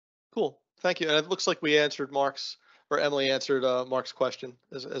Cool. Thank you. And it looks like we answered Mark's, or Emily answered Mark's question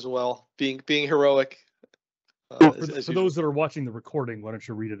as well. Being heroic For as usual. Those that are watching the recording, why don't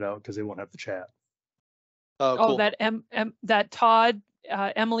you read it out because they won't have the chat. Oh, Oh, cool. that Todd,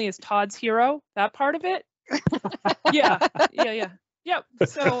 Emily is Todd's hero. That part of it. Yeah. Yep.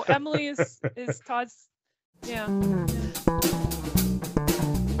 So Emily is Todd's. Yeah.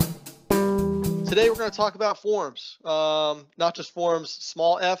 Today we're going to talk about forms, not just forms,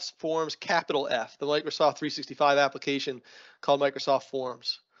 small f's, forms, capital F, the Microsoft 365 application called Microsoft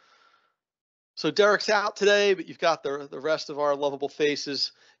Forms. So Derek's out today, but you've got the rest of our lovable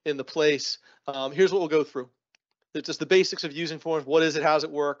faces in the place. Here's what we'll go through. It's just the basics of using forms. What is it? How does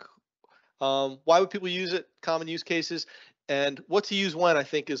it work? Why would people use it? Common use cases. And what to use when, I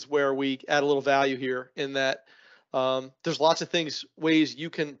think, is where we add a little value here in that there's lots of ways you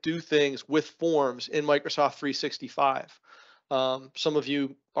can do things with forms in Microsoft 365. Some of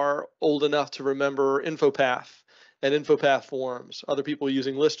you are old enough to remember InfoPath and InfoPath forms, other people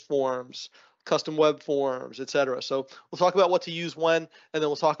using list forms, custom web forms, etc. So we'll talk about what to use when, and then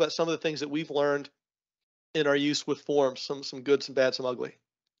we'll talk about some of the things that we've learned in our use with forms, some good, some bad, some ugly.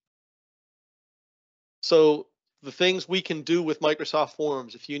 So the things we can do with Microsoft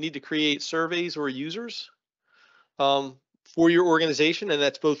Forms, if you need to create surveys or users for your organization, and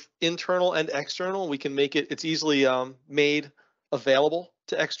that's both internal and external, we can make it's easily made available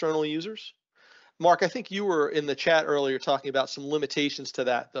to external users. Mark, I think you were in the chat earlier talking about some limitations to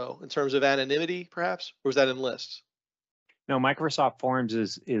that, though, in terms of anonymity, perhaps, or was that in lists? No, Microsoft Forms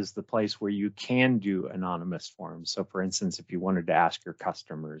is the place where you can do anonymous forms. So for instance, if you wanted to ask your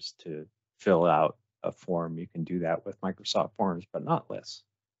customers to fill out a form, you can do that with Microsoft Forms, but not lists.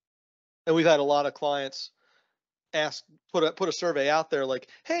 And we've had a lot of clients put a survey out there like,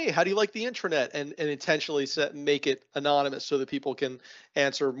 hey, how do you like the intranet? And intentionally make it anonymous so that people can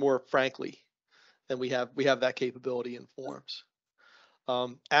answer more frankly. And we have that capability in Forms.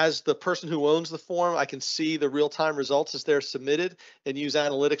 As the person who owns the form, I can see the real-time results as they're submitted and use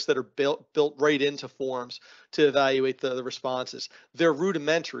analytics that are built right into Forms to evaluate the responses. They're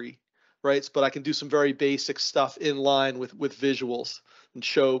rudimentary, right? But I can do some very basic stuff in line with visuals and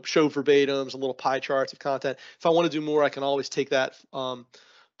show verbatims and little pie charts of content. If I want to do more, I can always take that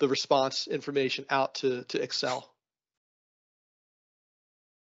the response information out to Excel.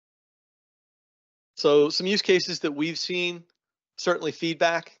 So some use cases that we've seen, certainly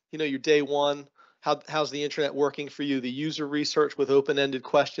feedback, your day one, how's the internet working for you, the user research with open-ended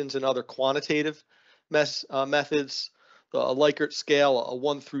questions and other quantitative methods, a Likert scale, a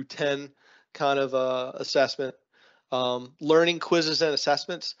 1 through 10 kind of assessment, learning quizzes and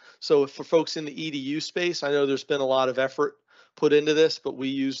assessments. So for folks in the EDU space, I know there's been a lot of effort put into this, but we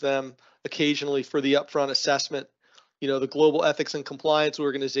use them occasionally for the upfront assessment. The Global Ethics and Compliance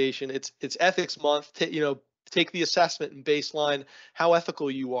Organization, it's Ethics Month. Take the assessment and baseline how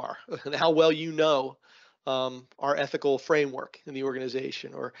ethical you are and how well you know our ethical framework in the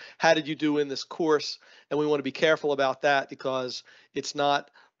organization, or how did you do in this course? And we want to be careful about that because it's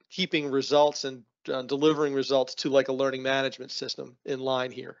not keeping results and delivering results to like a learning management system in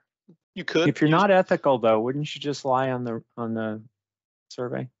line here. You could. If you're not ethical, though, wouldn't you just lie on the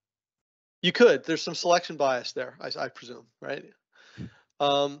survey? You could. There's some selection bias there, I presume, right?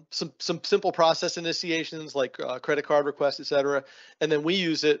 Some simple process initiations like credit card requests, et cetera. And then we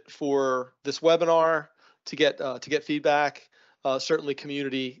use it for this webinar to get feedback, certainly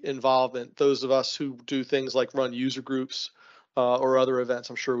community involvement. Those of us who do things like run user groups or other events,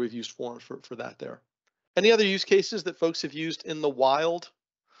 I'm sure we've used Forms for that there. Any other use cases that folks have used in the wild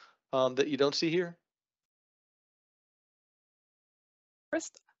that you don't see here?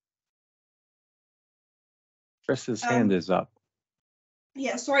 Chris's hand is up.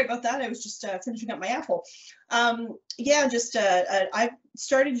 Yeah, sorry about that. I was just finishing up my apple. Yeah, just I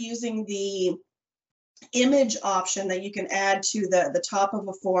started using the image option that you can add to the top of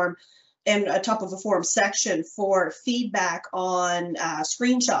a form and a top of a form section for feedback on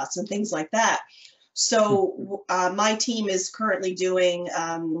screenshots and things like that. So my team is currently doing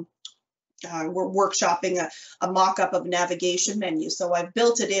we're workshopping a mock-up of a navigation menu. So I've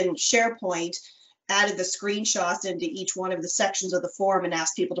built it in SharePoint, added the screenshots into each one of the sections of the form, and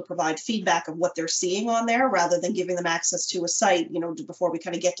asked people to provide feedback of what they're seeing on there rather than giving them access to a site, before we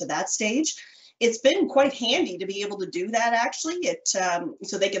kind of get to that stage. It's been quite handy to be able to do that, actually.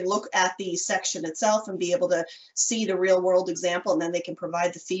 So they can look at the section itself and be able to see the real world example, and then they can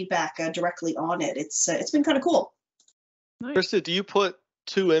provide the feedback directly on it. It's been kind of cool. Nice. Krista, do you put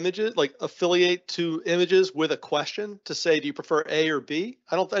two images, like affiliate two images with a question to say, do you prefer A or B?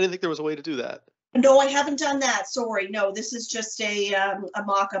 I didn't think there was a way to do that. No, I haven't done that. Sorry. No, this is just a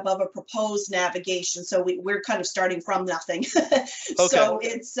mock-up of a proposed navigation. So we're kind of starting from nothing. So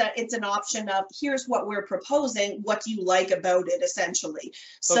it's an option of here's what we're proposing. What do you like about it, essentially?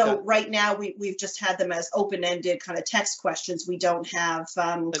 So right now we've just had them as open-ended kind of text questions. We don't have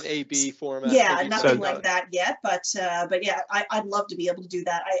an A/B format. Yeah, nothing like that yet. But yeah, I'd love to be able to do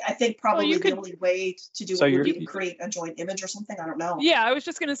that. I think probably the only way to do it would be to create a joint image or something. I don't know. Yeah, I was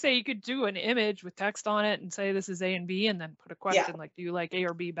just gonna say you could do an image with text on it and say this is A and B, and then put a question like, do you like A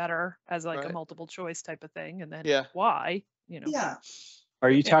or B better, as like a multiple choice type of thing, and then why, you know. Yeah. Are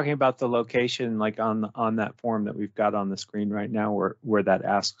you talking about the location like on that form that we've got on the screen right now where that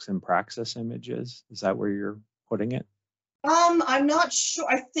asks in praxis images? Is that where you're putting it? I'm not sure.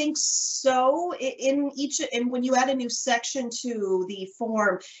 I think so. And when you add a new section to the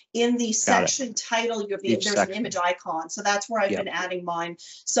form, in the section title, there's an image icon. So that's where I've been adding mine.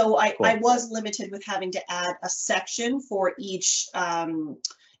 So I was limited with having to add a section for each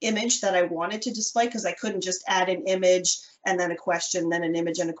image that I wanted to display, because I couldn't just add an image and then a question, then an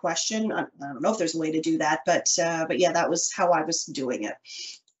image and a question. I don't know if there's a way to do that, but yeah, that was how I was doing it.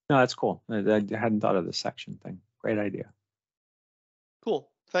 No, that's cool. I hadn't thought of the section thing. Great idea.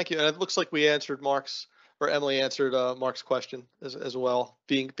 Cool. Thank you. And it looks like we answered Emily answered Mark's question as well,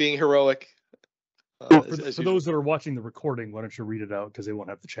 being heroic. For those that are watching the recording, why don't you read it out, because they won't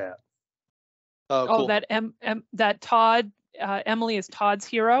have the chat. Oh, cool. That Todd, Emily is Todd's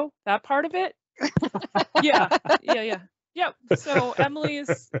hero, that part of it. Yeah. So Emily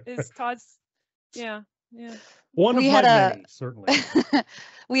is Todd's, yeah. One of my many, certainly.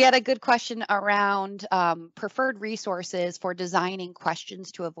 We had a good question around preferred resources for designing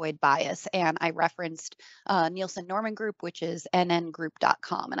questions to avoid bias. And I referenced Nielsen Norman Group, which is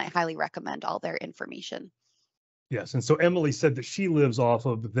nngroup.com. And I highly recommend all their information. Yes. And so Emily said that she lives off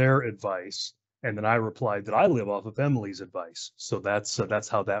of their advice. And then I replied that I live off of Emily's advice. So that's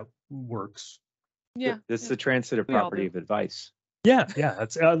how that works. Yeah. It's the transitive property of advice. Yeah.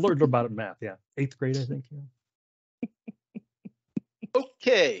 I learned about it in math. Yeah. 8th grade, I think. Yeah.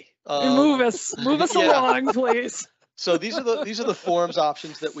 Okay. Move us along, please. So these are the forms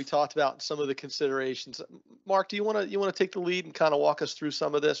options that we talked about, and some of the considerations. Mark, do you want to take the lead and kind of walk us through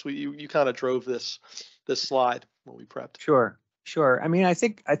some of this? You kind of drove this slide when we prepped. Sure. I mean, I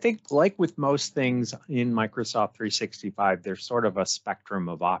think like with most things in Microsoft 365, there's sort of a spectrum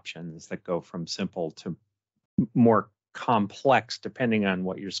of options that go from simple to more complex, depending on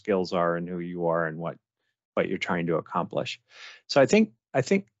what your skills are and who you are and what you're trying to accomplish. So I think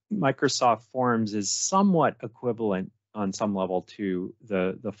Microsoft Forms is somewhat equivalent on some level to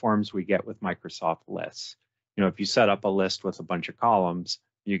the forms we get with Microsoft Lists. You know, if you set up a list with a bunch of columns,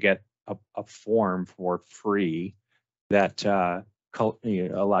 you get a form for free that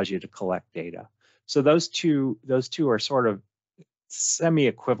allows you to collect data. So those two are sort of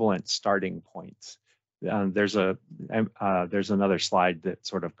semi-equivalent starting points. There's another slide that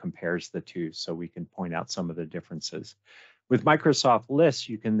sort of compares the two, so we can point out some of the differences. With Microsoft Lists,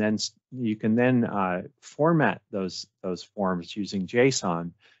 you can then format those forms using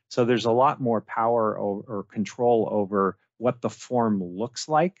JSON. So there's a lot more power or control over what the form looks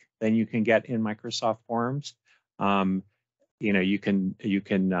like than you can get in Microsoft Forms. You can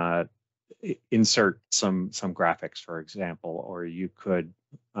insert some graphics, for example, or you could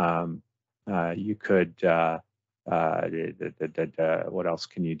what else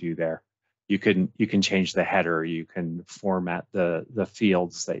can you do there? You can change the header, you can format the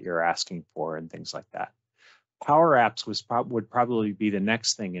fields that you're asking for and things like that. Power Apps would probably be the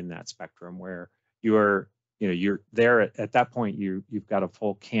next thing in that spectrum, where you're there at that point. You've got a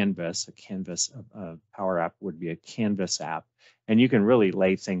full canvas. A Power App would be a canvas app, and you can really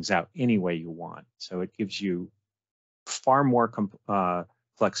lay things out any way you want. So it gives you far more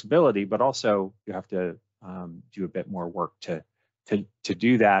flexibility, but also you have to do a bit more work to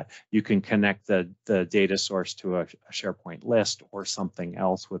do that. You can connect the data source to a SharePoint list or something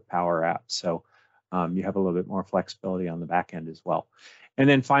else with Power Apps. So you have a little bit more flexibility on the back end as well. And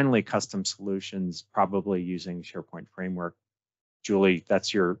then finally, custom solutions, probably using SharePoint Framework. Julie,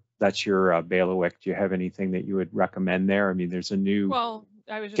 that's your bailiwick. Do you have anything that you would recommend there? I mean, there's a new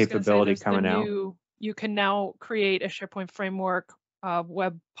capability coming out. You can now create a SharePoint Framework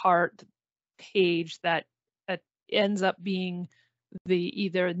web part page that ends up being the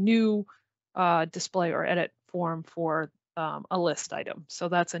either new display or edit form for a list item. So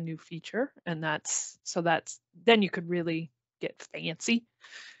that's a new feature, and then you could really get fancy.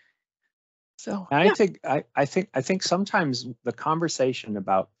 So and I think sometimes the conversation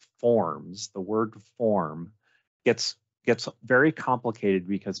about forms, the word form, gets gets very complicated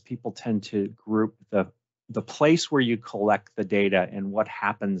because people tend to group the place where you collect the data and what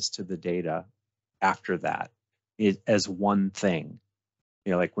happens to the data after that as one thing.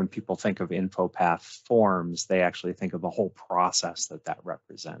 You know, like when people think of InfoPath forms, they actually think of the whole process that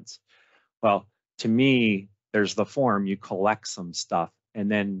represents. Well, to me, there's the form, you collect some stuff, and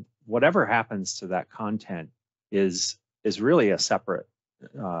then whatever happens to that content is really a separate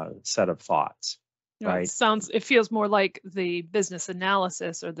set of thoughts, right? It feels more like the business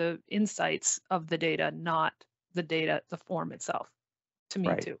analysis or the insights of the data, not the form itself, to me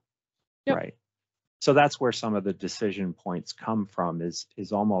too. Yep. Right. So that's where some of the decision points come from, is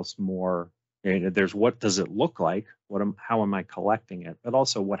almost more, there's what does it look like? How am I collecting it? But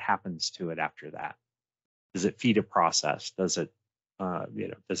also what happens to it after that? Does it feed a process? Does it,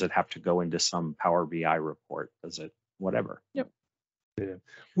 does it have to go into some Power BI report? Does it, whatever? Yep. Yeah.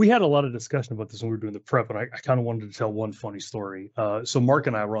 We had a lot of discussion about this when we were doing the prep, and I kind of wanted to tell one funny story. So Mark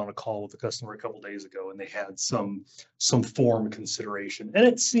and I were on a call with a customer a couple of days ago, and they had some form consideration, and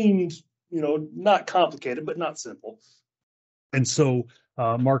it seemed, not complicated, but not simple. And so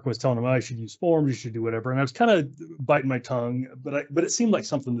Mark was telling him, I should use forms, you should do whatever. And I was kind of biting my tongue, but it seemed like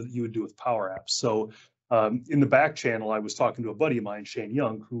something that you would do with Power Apps. So in the back channel, I was talking to a buddy of mine, Shane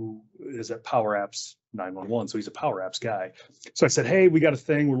Young, who is at Power Apps 911. So he's a Power Apps guy. So I said, hey, we got a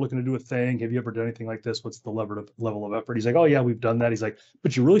thing. We're looking to do a thing. Have you ever done anything like this? What's the level of effort? He's like, oh, yeah, we've done that. He's like,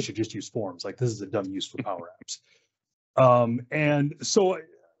 but you really should just use forms. Like, this is a dumb use for Power Apps. And so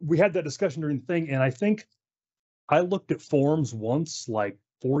we had that discussion during the thing. And I think I looked at forms once, like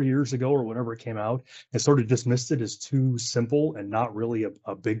 4 years ago or whenever it came out, and sort of dismissed it as too simple and not really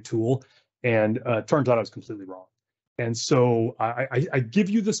a big tool. And turns out I was completely wrong. And so I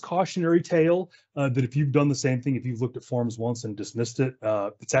give you this cautionary tale that if you've done the same thing, if you've looked at forms once and dismissed it,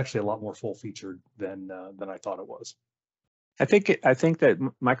 it's actually a lot more full featured than I thought it was. I think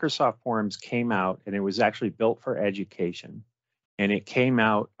that Microsoft Forms came out, and it was actually built for education, and it came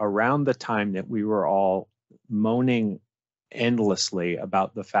out around the time that we were all moaning endlessly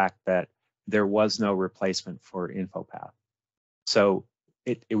about the fact that there was no replacement for InfoPath. So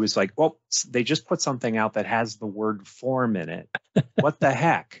it was like, well, they just put something out that has the word form in it. What the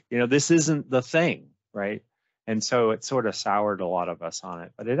heck? This isn't the thing, right? And so it sort of soured a lot of us on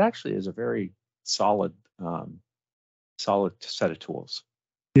it, but it actually is a very solid set of tools.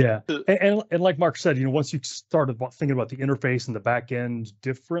 Yeah, and like Mark said, once you started thinking about the interface and the back end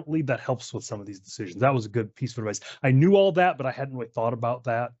differently, that helps with some of these decisions. That was a good piece of advice. I knew all that, but I hadn't really thought about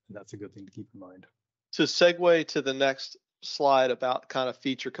that. And that's a good thing to keep in mind. To segue to the next slide about kind of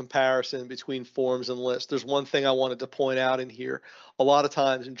feature comparison between forms and lists, there's one thing I wanted to point out in here. A lot of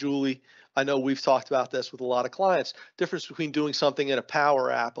times, and Julie, I know we've talked about this with a lot of clients, difference between doing something in a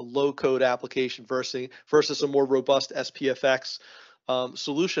Power App, a low-code application versus a more robust SPFX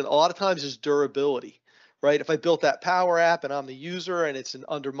solution, a lot of times is durability, right? If I built that Power App and I'm the user and it's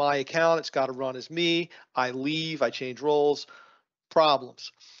under my account, it's got to run as me, I leave, I change roles,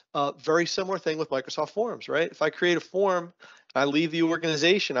 problems. Very similar thing with Microsoft Forms, right? If I create a form, I leave the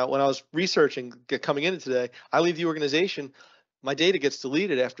organization out. When I was researching coming into today, I leave the organization, my data gets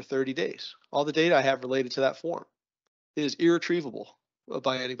deleted after 30 days. All the data I have related to that form is irretrievable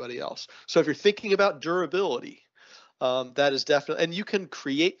by anybody else. So if you're thinking about durability, that is definitely, and you can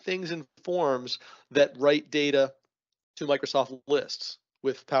create things in forms that write data to Microsoft lists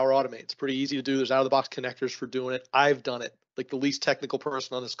with Power Automate. It's pretty easy to do. There's out-of-the-box connectors for doing it. I've done it. Like the least technical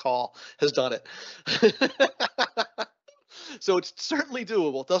person on this call has done it. So it's certainly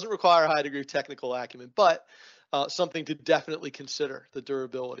doable. It doesn't require a high degree of technical acumen, but something to definitely consider, the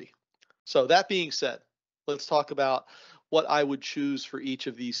durability. So that being said, let's talk about what I would choose for each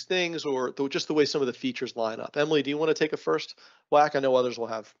of these things, or just the way some of the features line up. Emily, do you want to take a first whack? I know others will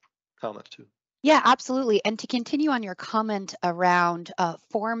have comments too. Yeah, absolutely. And to continue on your comment around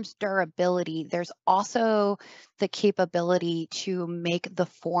forms durability, there's also the capability to make the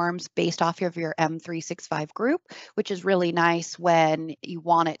forms based off of your M365 group, which is really nice when you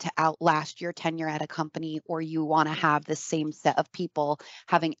want it to outlast your tenure at a company, or you want to have the same set of people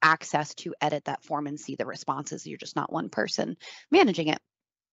having access to edit that form and see the responses. You're just not one person managing it.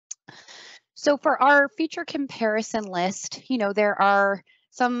 So for our feature comparison list, there are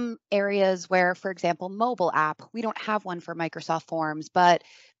some areas where, for example, mobile app, we don't have one for Microsoft Forms, but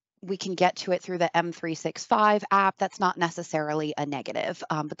we can get to it through the M365 app. That's not necessarily a negative,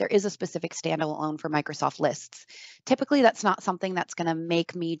 but there is a specific standalone for Microsoft Lists. Typically, that's not something that's going to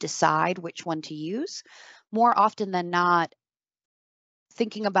make me decide which one to use. More often than not,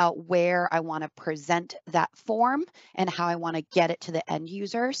 thinking about where I want to present that form and how I want to get it to the end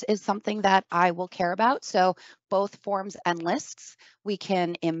users is something that I will care about. So both forms and lists we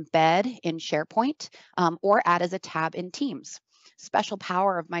can embed in SharePoint or add as a tab in Teams. Special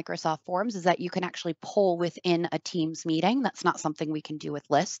power of Microsoft Forms is that you can actually pull within a Teams meeting. That's not something we can do with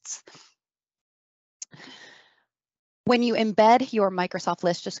lists. When you embed your Microsoft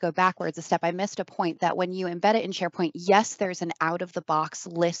list, just go backwards a step. I missed a point that when you embed it in SharePoint, yes, there's an out-of-the-box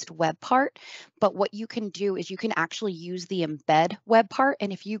list web part, but what you can do is you can actually use the embed web part.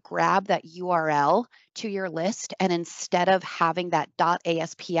 And if you grab that URL to your list, and instead of having that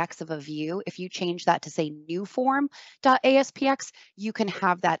 .aspx of a view, if you change that to say new form .aspx, you can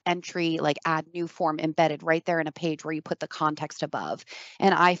have that entry like add new form embedded right there in a page where you put the context above.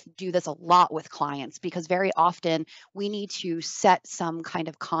 And I do this a lot with clients because very often we need to set some kind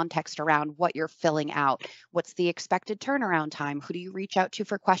of context around what you're filling out. What's the expected turnaround time? Who do you reach out to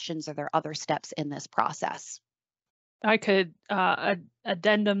for questions? Are there other steps in this process? I could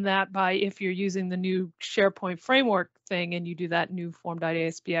addendum that by if you're using the new SharePoint framework thing and you do that new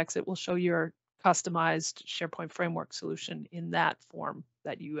form.aspx, it will show your customized SharePoint framework solution in that form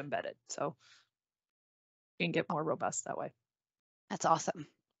that you embedded. So you can get more robust that way. That's awesome.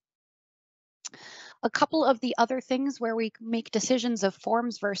 A couple of the other things where we make decisions of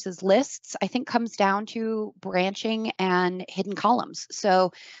forms versus lists, I think comes down to branching and hidden columns.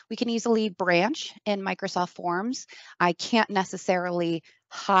 So we can easily branch in Microsoft Forms. I can't necessarily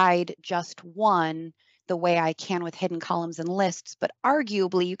hide just one the way I can with hidden columns and lists, but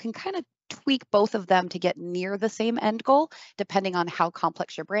arguably you can kind of tweak both of them to get near the same end goal, depending on how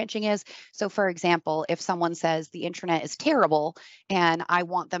complex your branching is. So for example, if someone says the intranet is terrible and I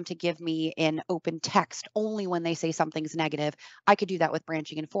want them to give me in open text only when they say something's negative, I could do that with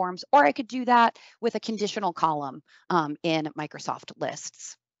branching in Forms, or I could do that with a conditional column in Microsoft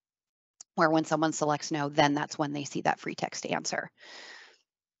Lists, where when someone selects no, then that's when they see that free text answer.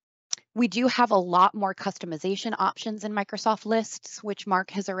 We do have a lot more customization options in Microsoft Lists, which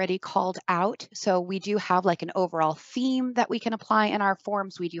Mark has already called out. So we do have like an overall theme that we can apply in our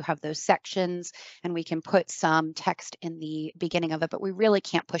forms. We do have those sections and we can put some text in the beginning of it, but we really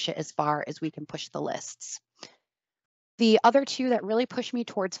can't push it as far as we can push the lists. The other two that really push me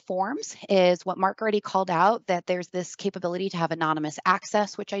towards forms is what Mark already called out, that there's this capability to have anonymous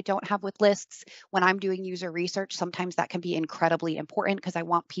access, which I don't have with lists. When I'm doing user research, sometimes that can be incredibly important because I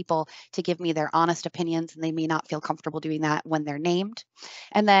want people to give me their honest opinions and they may not feel comfortable doing that when they're named.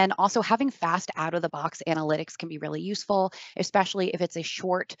 And then also having fast out-of-the-box analytics can be really useful, especially if it's a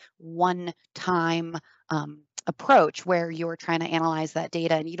short one-time approach where you're trying to analyze that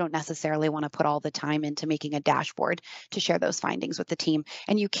data and you don't necessarily want to put all the time into making a dashboard to share those findings with the team.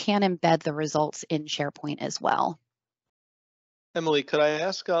 And you can embed the results in SharePoint as well. Emily, could I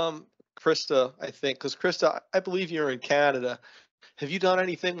ask Krista, I think, because Krista, I believe you're in Canada. Have you done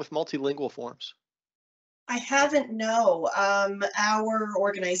anything with multilingual forms? I haven't, no. Our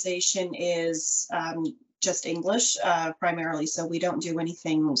organization is just English primarily, so we don't do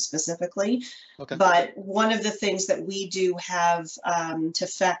anything specifically. Okay. But one of the things that we do have to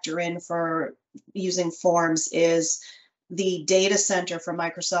factor in for using forms is the data center for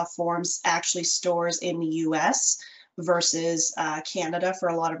Microsoft Forms actually stores in the US versus Canada for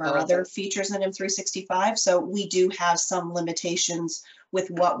a lot of our other features in M365. So we do have some limitations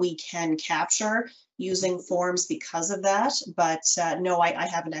with what we can capture using forms because of that. But no, I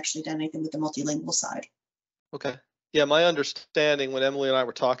haven't actually done anything with the multilingual side. Okay. Yeah, my understanding when Emily and I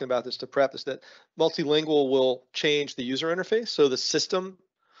were talking about this to prep is that multilingual will change the user interface. So the system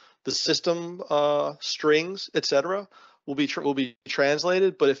strings, etc., will be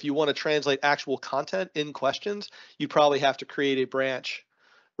translated. But if you want to translate actual content in questions, you probably have to create a branch,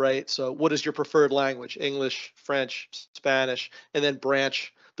 right? So what is your preferred language? English, French, Spanish, and then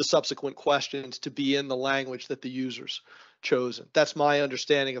branch the subsequent questions to be in the language that the user's chosen. That's my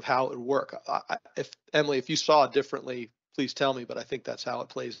understanding of how it would work. If Emily, if you saw it differently, please tell me, but I think that's how it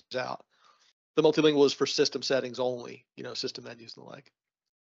plays out. The multilingual is for system settings only, system menus and the like.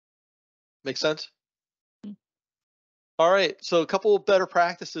 Make sense? All right, so a couple of better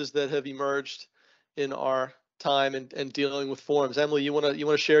practices that have emerged in our time and dealing with forms. Emily, you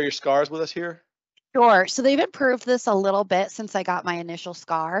wanna share your scars with us here? Sure. So they've improved this a little bit since I got my initial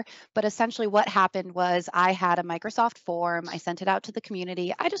SCAR. But essentially, what happened was I had a Microsoft form. I sent it out to the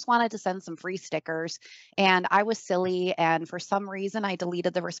community. I just wanted to send some free stickers. And I was silly. And for some reason, I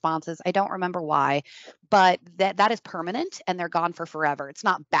deleted the responses. I don't remember why, but that is permanent and they're gone for forever. It's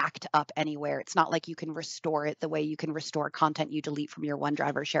not backed up anywhere. It's not like you can restore it the way you can restore content you delete from your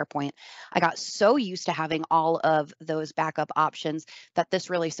OneDrive or SharePoint. I got so used to having all of those backup options that this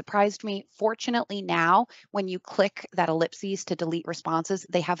really surprised me. Fortunately, now when you click that ellipses to delete responses,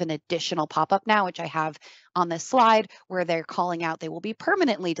 they have an additional pop-up now, which I have on this slide, where they're calling out they will be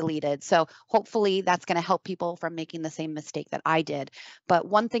permanently deleted. So hopefully that's going to help people from making the same mistake that I did. But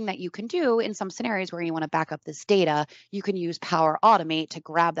one thing that you can do in some scenarios where you want to back up this data, you can use Power Automate to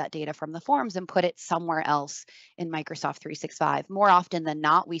grab that data from the forms and put it somewhere else in Microsoft 365. More often than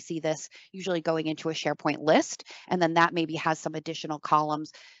not, we see this usually going into a SharePoint list, and then that maybe has some additional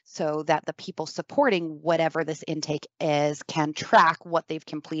columns so that the people supporting whatever this intake is can track what they've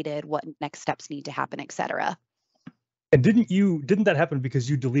completed, what next steps need to happen, etc. And didn't that happen because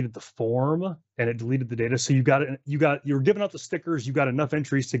you deleted the form and it deleted the data? So you were giving out the stickers, you got enough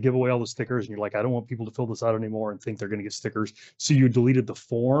entries to give away all the stickers, and you're like, I don't want people to fill this out anymore and think they're going to get stickers. So you deleted the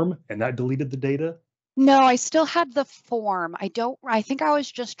form and that deleted the data? No, I still had the form. I think I was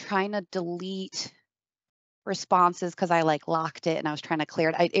just trying to delete responses because I locked it and I was trying to clear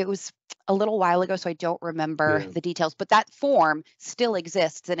it. It was a little while ago, so I don't remember the details, but that form still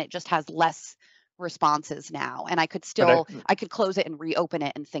exists and it just has less responses now. And I could I could close it and reopen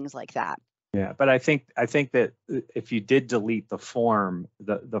it and things like that. Yeah, but I think that if you did delete the form,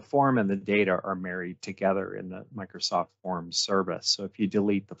 the form and the data are married together in the Microsoft Forms service. So if you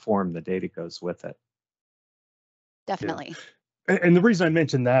delete the form, the data goes with it. Definitely. Yeah. And the reason I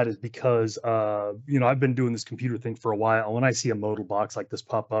mentioned that is because, I've been doing this computer thing for a while. When I see a modal box like this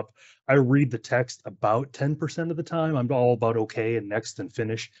pop up, I read the text about 10% of the time. I'm all about okay and next and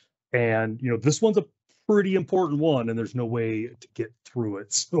finish. And, this one's a pretty important one and there's no way to get through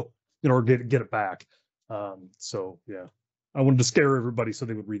it. So, or get it back. So, yeah, I wanted to scare everybody so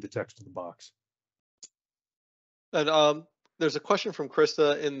they would read the text of the box. And there's a question from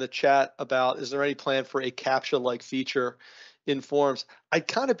Krista in the chat about, is there any plan for a CAPTCHA-like feature in forms? I'd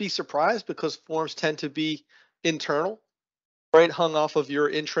kind of be surprised because forms tend to be internal, right? Hung off of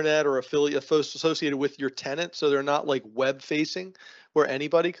your intranet or affiliate associated with your tenant. So they're not like web facing where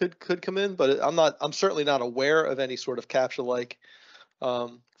anybody could come in, but I'm certainly not aware of any sort of CAPTCHA-like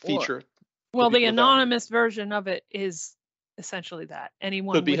feature. Well, the anonymous version of it is essentially that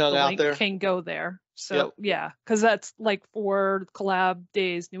anyone with the link can go there. So yeah, because that's like for Collab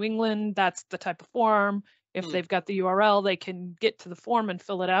Days New England, that's the type of form. If they've got the URL, they can get to the form and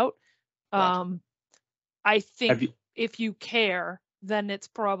fill it out. Gotcha. I think if you care, then it's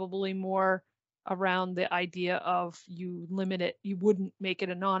probably more around the idea of you limit it. You wouldn't make it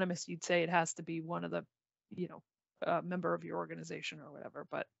anonymous. You'd say it has to be one of the, member of your organization or whatever.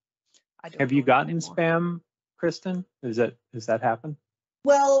 But I don't. Have you gotten spam, Kristen? Has that happened?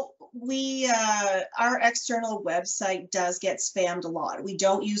 Well, our external website does get spammed a lot. We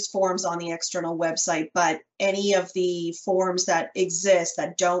don't use forms on the external website, but any of the forms that exist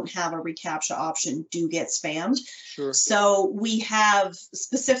that don't have a reCAPTCHA option do get spammed. Sure. So we have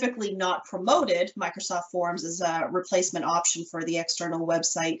specifically not promoted Microsoft Forms as a replacement option for the external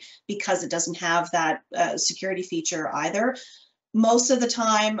website because it doesn't have that security feature either. Most of the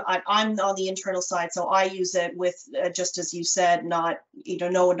time, I'm on the internal side, so I use it with, just as you said, not,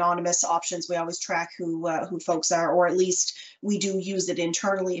 no anonymous options. We always track who folks are, or at least we do use it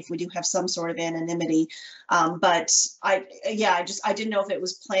internally if we do have some sort of anonymity. But I didn't know if it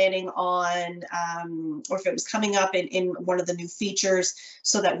was planning on, or if it was coming up in one of the new features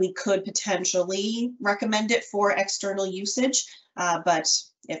so that we could potentially recommend it for external usage. But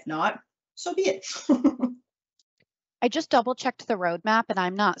if not, so be it. I just double checked the roadmap and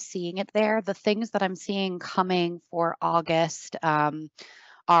I'm not seeing it there. The things that I'm seeing coming for August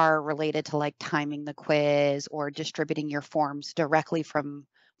are related to like timing the quiz or distributing your forms directly from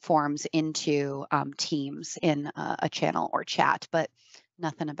forms into Teams in a channel or chat, but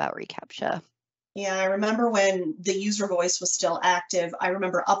nothing about reCAPTCHA. Yeah, I remember when the user voice was still active, I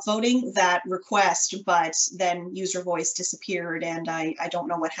remember upvoting that request, but then user voice disappeared and I don't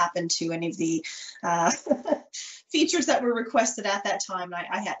know what happened to any of the features that were requested at that time.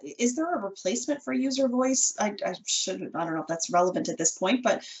 Is there a replacement for user voice? I don't know if that's relevant at this point,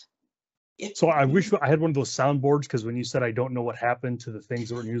 but. So I wish I had one of those soundboards, because when you said I don't know what happened to the things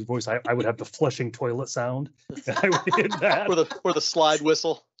that were in user voice, I would have the flushing toilet sound. And I would hit that. Or the slide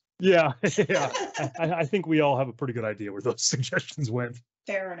whistle. Yeah, yeah. I think we all have a pretty good idea where those suggestions went.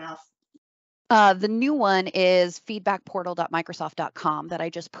 Fair enough. The new one is feedbackportal.microsoft.com that I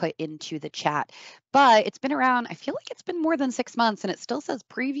just put into the chat, but it's been around, I feel like it's been more than 6 months and it still says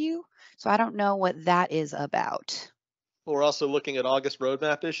preview. So I don't know what that is about. We're also looking at August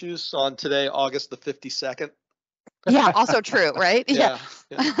roadmap issues on today, August the 52nd. Yeah, also true, right? Yeah.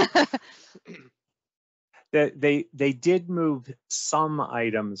 They did move some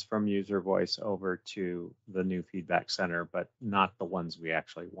items from user voice over to the new feedback center, but not the ones we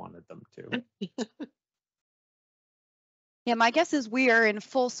actually wanted them to. Yeah, my guess is we are in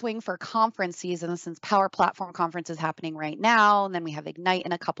full swing for conference season since Power Platform Conference is happening right now, and then we have Ignite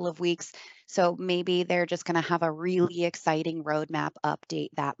in a couple of weeks. So maybe they're just going to have a really exciting roadmap update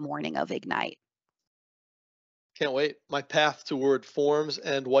that morning of Ignite. Can't wait. My path toward forms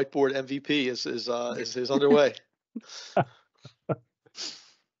and whiteboard MVP is underway.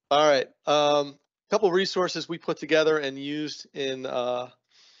 All right. Couple resources we put together and used in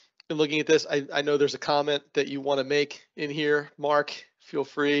looking at this. I know there's a comment that you want to make in here, Mark. Feel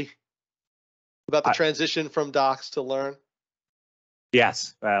free, about the transition from Docs to Learn.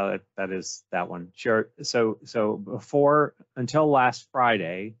 Yes, well, that is that one. Sure. So before, until last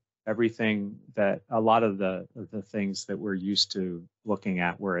Friday, everything that a lot of the things that we're used to looking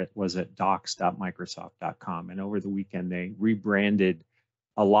at was at docs.microsoft.com, and over the weekend they rebranded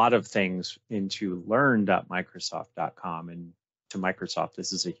a lot of things into learn.microsoft.com, and to Microsoft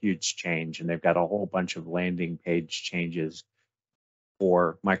this is a huge change, and they've got a whole bunch of landing page changes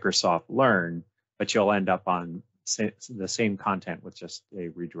for Microsoft Learn, but you'll end up on the same content with just a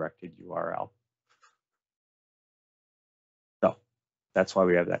redirected URL. So that's why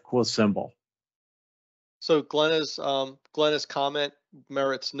we have that cool symbol. So Glenna's comment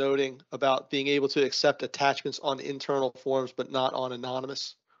merits noting about being able to accept attachments on internal forms, but not on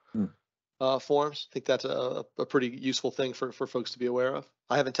anonymous forms. I think that's a pretty useful thing for folks to be aware of.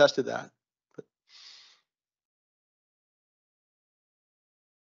 I haven't tested that.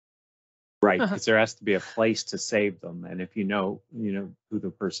 Right, because there has to be a place to save them, and if you know who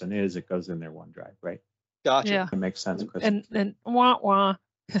the person is, it goes in their OneDrive, right? Gotcha. Yeah. That makes sense, Chris. And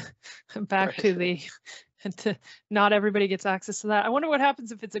back Right. to not everybody gets access to that. I wonder what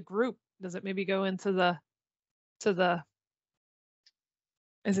happens if it's a group. Does it maybe go into the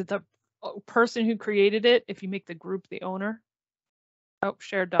is it the person who created it if you make the group the owner? Oh,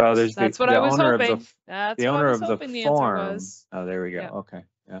 shared docs. Oh, there's That's the what I was owner of hoping. That's the what owner I was of hoping the the answer form. was. Oh, there we go. Yeah. Okay,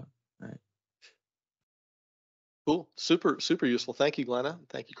 yeah, right. Cool. Super useful. Thank you, Glenna.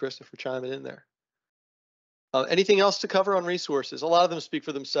 Thank you, Krista, for chiming in there. Anything else to cover on resources? A lot of them speak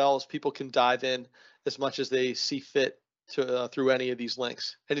for themselves. People can dive in as much as they see fit to through any of these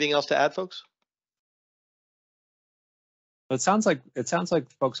links. Anything else to add, folks? It sounds like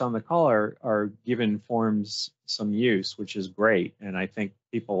folks on the call are giving forms some use, which is great. And I think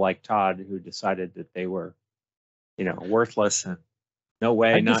people like Todd, who decided that they were, worthless and no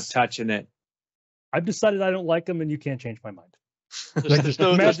way, not touching it. I've decided I don't like them, and you can't change my mind. There's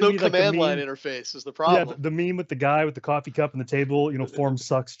no Imagine me like the command line meme. interface is the problem. Yeah, the meme with the guy with the coffee cup and the table. Form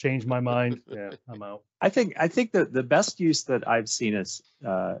sucks. Change my mind. Yeah, I'm out. I think that the best use that I've seen is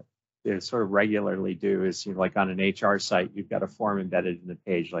sort of regularly do is like on an HR site, you've got a form embedded in the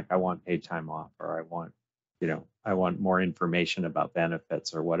page, like I want paid time off, or I want more information about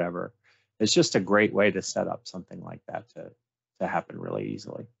benefits or whatever. It's just a great way to set up something like that to happen really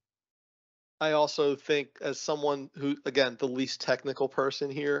easily. I also think, as someone who, again, the least technical person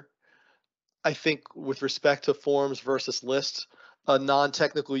here, I think with respect to forms versus lists, a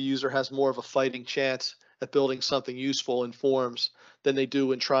non-technical user has more of a fighting chance at building something useful in forms than they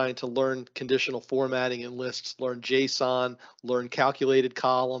do in trying to learn conditional formatting in lists, learn JSON, learn calculated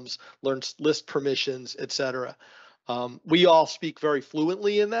columns, learn list permissions, etc. We all speak very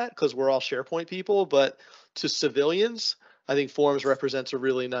fluently in that because we're all SharePoint people, but to civilians, I think forms represents a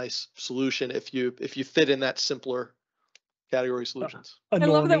really nice solution if you fit in that simpler category solutions. I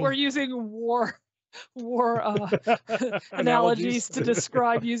love that we're using war analogies to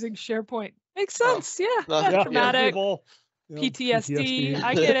describe using SharePoint. Makes sense. Yeah. Dramatic. PTSD.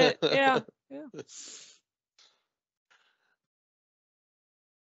 I get it. Yeah.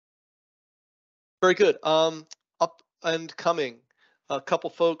 Very good. Up and coming. A couple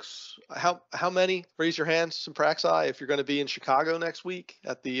folks. How many? Raise your hands. Some Praxi if you're going to be in Chicago next week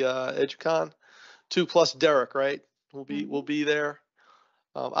at the EduCon. 2 plus Derek, right? We'll be there.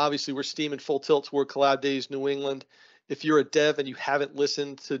 Obviously, we're steaming full tilt toward Collab Days New England. If you're a dev and you haven't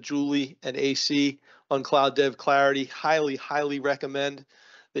listened to Julie and AC on Cloud Dev Clarity, highly recommend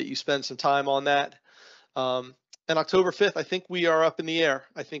that you spend some time on that. And And October 5th, I think we are up in the air.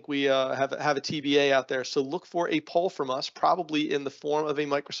 I think we have a TBA out there. So look for a poll from us, probably in the form of a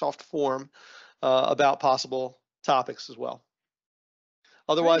Microsoft form about possible topics as well.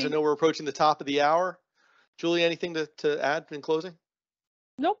 Otherwise, I know we're approaching the top of the hour. Julie, anything to add in closing?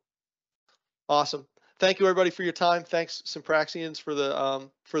 Nope. Awesome. Thank you, everybody, for your time. Thanks, Sympraxians, for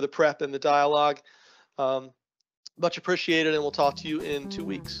the prep and the dialogue. Much appreciated, and we'll talk to you in 2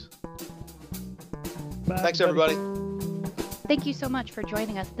 weeks. Bye, Thanks, everybody. Thank you so much for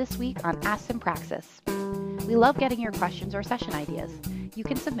joining us this week on Ask Sympraxis. We love getting your questions or session ideas. You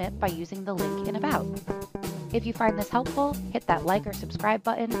can submit by using the link in About. If you find this helpful, hit that like or subscribe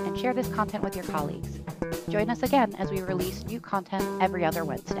button and share this content with your colleagues. Join us again as we release new content every other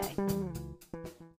Wednesday.